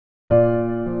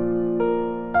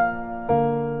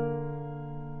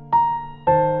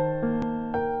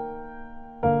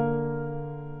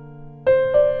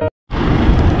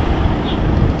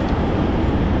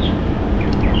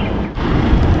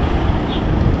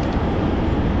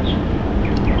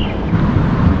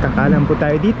Alam po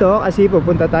tayo dito kasi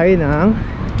pupunta tayo ng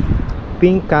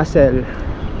Pink Castle.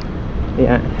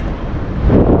 Ayan.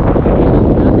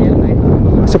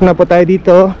 Pasok na po tayo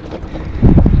dito.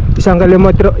 Isang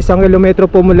kilometro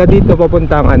po mula dito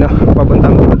papuntang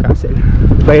Pink Castle.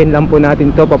 Bayan lang po natin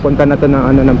to, papunta na to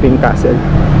ng Pink Castle.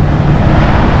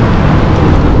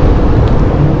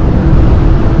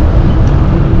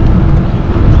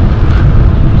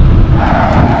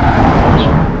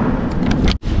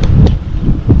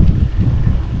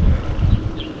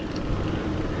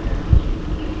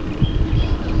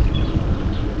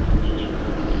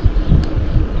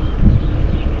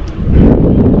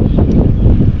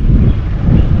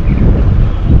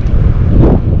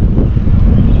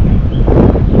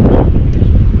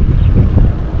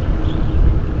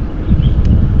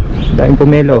 Daming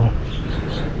pomelo.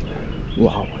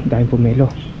 Wow, daming pomelo.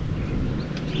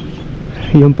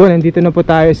 Yun po, nandito na po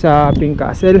tayo sa Pink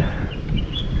Castle.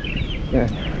 Yan.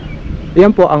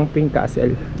 Yan po ang Pink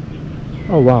Castle.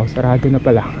 Oh wow, sarado na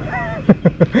pala.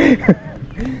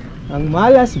 Ang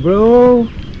malas, bro.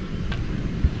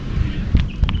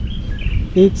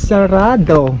 It's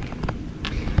sarado.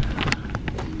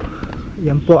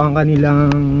 Yan po ang kanilang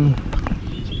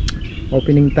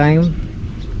opening time.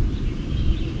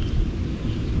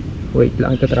 Wait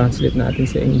lang, ito translate natin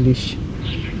sa English.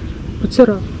 Ba't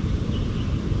sarap?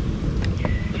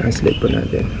 Translate po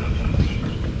natin.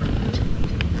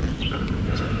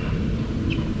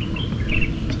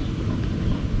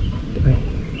 Ay,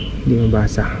 hindi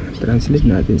mabasa. Translate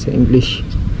natin sa English.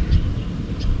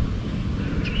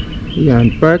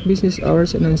 Yan, park business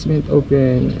hours announcement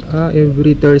open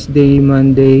every Thursday,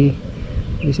 Monday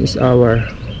business hour.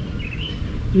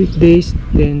 Weekdays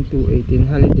 10 to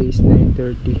 18, holidays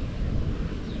 9:30.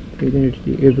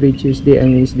 Every Tuesday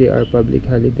and Wednesday are public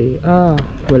holiday.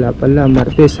 Wala pala,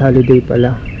 Martes holiday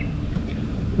pala.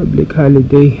 Public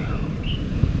holiday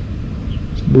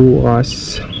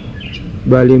bukas.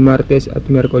 Bali Martes at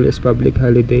Miyerkules public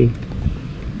holiday.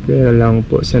 Pero lang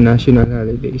po sa national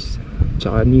holidays.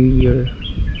 Tsaka New Year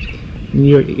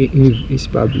Eve is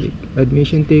public.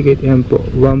 Admission ticket yan po,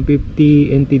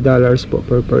 $150 NT po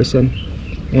per person.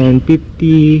 And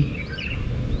 50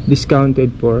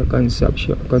 discounted for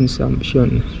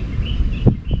consumption.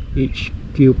 Each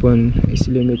coupon is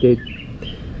limited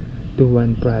to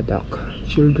one product.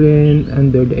 Children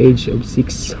under the age of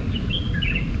 6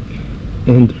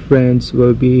 and friends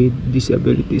will be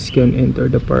disabilities can enter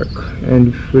the park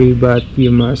and free, but you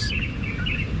must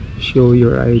show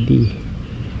your ID.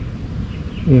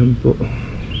 Ayan po.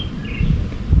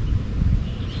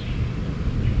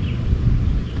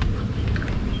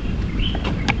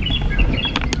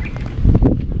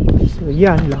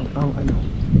 Yan lang ang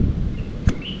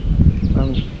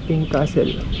ang Pink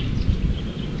Castle.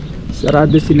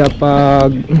 Sarado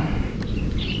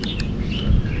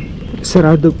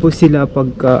po sila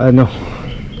pagka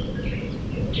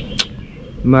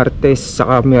Martes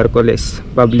saka Miyerkules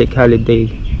public holiday.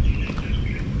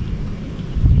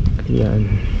 Yan,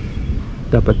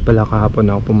 dapat pala kahapon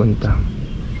ako pumunta.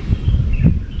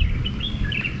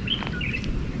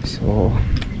 So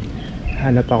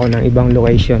hanap ako ng ibang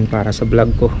location para sa vlog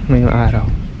ko ngayong araw.